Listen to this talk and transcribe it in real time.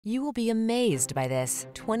You will be amazed by this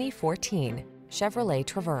 2014 Chevrolet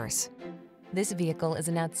Traverse. This vehicle is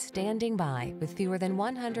an outstanding buy with fewer than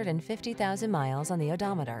 150,000 miles on the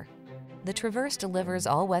odometer. The Traverse delivers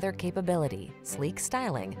all-weather capability, sleek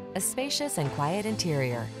styling, a spacious and quiet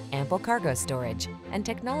interior, ample cargo storage, and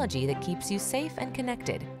technology that keeps you safe and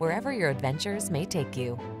connected wherever your adventures may take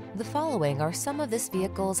you. The following are some of this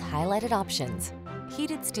vehicle's highlighted options: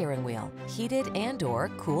 heated steering wheel, heated and/or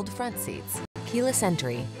cooled front seats, keyless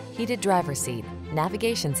entry, heated driver's seat,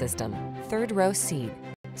 navigation system, third row seat,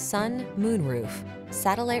 sun, moon roof,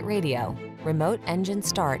 satellite radio, remote engine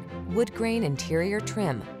start, wood grain interior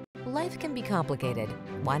trim. Life can be complicated.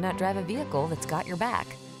 Why not drive a vehicle that's got your back?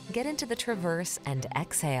 Get into the Traverse and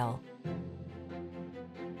exhale.